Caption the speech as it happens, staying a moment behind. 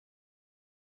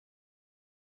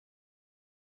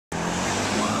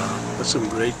Got some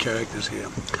great characters here.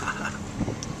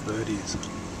 Birdies.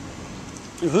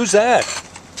 Who's that?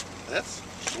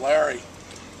 That's Larry.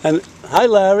 And hi,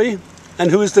 Larry. And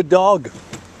who is the dog?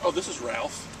 Oh, this is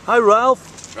Ralph. Hi,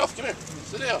 Ralph. Ralph, come here.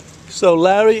 Sit down. So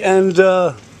Larry and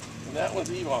And that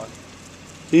one's Ebon.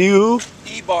 you?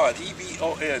 Ebon.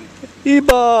 E-B-O-N.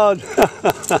 Ebon.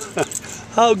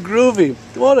 How groovy.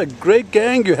 What a great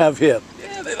gang you have here.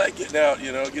 Yeah, they like getting out,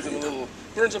 you know, gives them a little,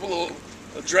 burns up a little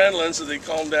adrenaline so they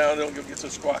calm down, they don't get so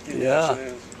squawky. Yeah.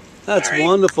 In That's Larry.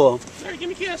 wonderful. Larry, give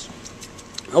me a kiss.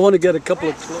 I want to get a couple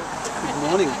of Good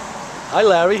morning. Hi,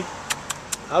 Larry.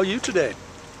 How are you today?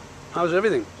 How's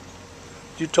everything?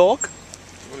 Do you talk?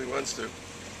 Well, he wants to.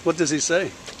 What does he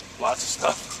say? Lots of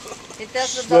stuff. It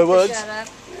does the Swear dog to words? shut up.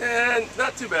 And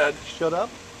not too bad. Shut up.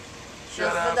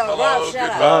 Shut Yes, up. the dog. Hello. Ralph, shut up.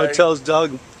 Goodbye. Oh, it tells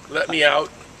Doug. Let me out.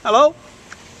 Hello?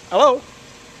 Hello?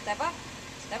 Step up.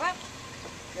 Step up.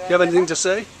 Do you have anything to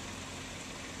say?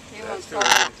 He won't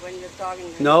talk when you're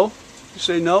talking to No? You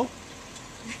say no?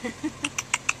 him.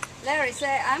 Larry,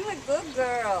 say, I'm a good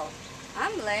girl.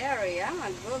 I'm Larry. I'm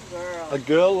a good girl. A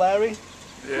girl, Larry?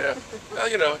 Yeah. Well,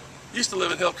 you know, used to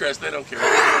live in Hillcrest. They don't care.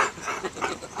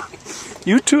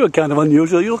 You two are kind of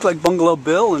unusual. You look like Bungalow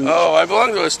Bill. And Oh, I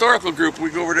belong to a historical group. We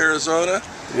go over to Arizona.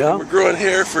 yeah. We're growing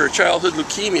hair for childhood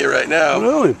leukemia right now.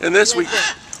 Really? And this week,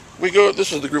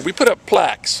 this is the group. We put up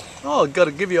plaques. Oh, got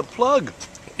to give you a plug.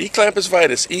 Eclampus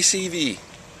vitus, ECV.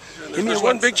 There's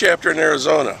one big chapter in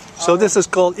Arizona. So this is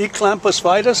called Eclampus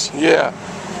vitus, Yeah.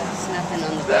 There's nothing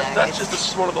on the back.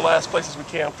 This is one of the last places we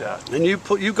camped at. and you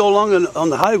go along on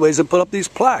the highways and put up these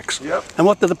plaques. Yep. And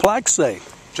what do the plaques say?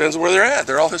 Depends on where they're at.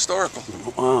 They're all historical.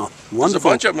 Wow, There's wonderful.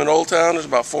 a bunch of them in Old Town. There's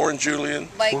about 4 in Julian.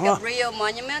 By Wow. Cabrillo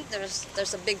Monument,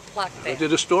 there's a big plaque I there.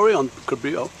 did a story on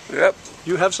Cabrillo. Yep.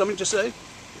 You have something to say?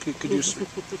 Could you?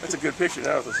 That's a good picture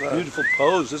now with the sun. Beautiful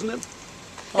pose, isn't it?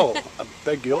 Oh, I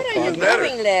beg your What are you pardon. better.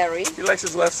 doing, Larry? He likes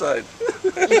his left side.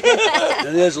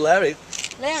 And there's Larry.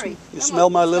 Larry, You come smell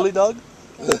on, my let's lily dog?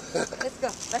 go. Let's go.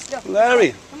 Let's go.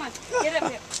 Larry. Come on. Get up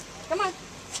here. Come on.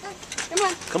 Come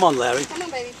on. Come on, Larry. Come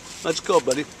on, baby. Let's go,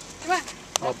 buddy. Come on.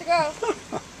 Let's go.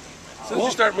 As soon as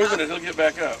you start moving it, he'll get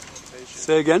back up.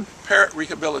 Say again. Parrot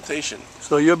rehabilitation.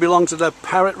 So you belong to the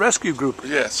Parrot Rescue Group.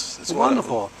 Yes, it's one of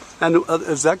them. Wonderful. And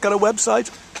has that got a website?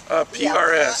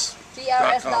 PRS.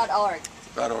 PRS.org.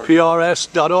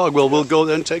 PRS.org. Well, we'll go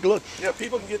there and take a look. Yeah,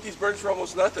 people can get these birds for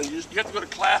almost nothing. You have to go to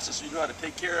classes so you know how to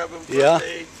take care of them, Yeah. first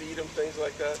aid, feed them, things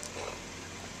like that.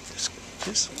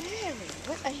 Larry,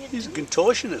 what are you He's a doing?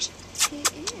 contortionist. He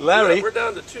is. Larry. We're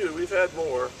down to 2. We've had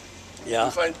more. We Yeah,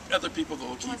 find other people that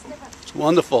will keep them. it's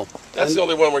wonderful. That's And- the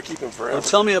only one we're keeping Well, forever.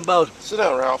 tell me about Sit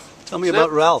down, Ralph. Sit.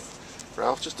 about Ralph.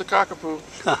 Ralph, just a cockapoo.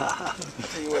 Hi,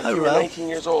 You were Ralph. 19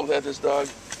 years old and had this dog.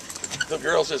 The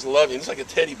girls just love you. It's like a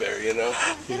teddy bear, you know.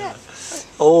 Get up.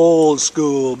 Old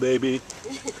school, baby.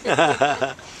 Get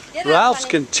up, Ralph's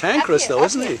honey. cantankerous, Up here, though, up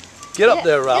isn't here. he? Get up Get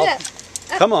there, up, Ralph.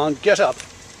 get up. Come on, get up.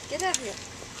 Get up here.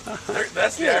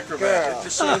 That's the Good acrobat. girl. It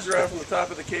just swings around from the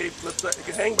top of the cave, flips up. It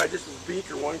can hang by just his beak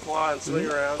or one claw and swing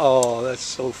around. Oh, that's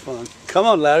so fun. Come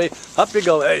on, Larry. Up you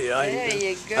go. Hey, There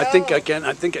you go. I think I can.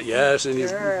 I think, yes, and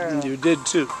Girl. and you did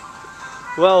too.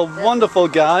 Well, wonderful,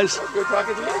 guys. Good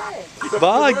talking to you. Hey. Keep up the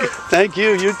Bye. good work. Thank you.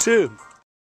 You too.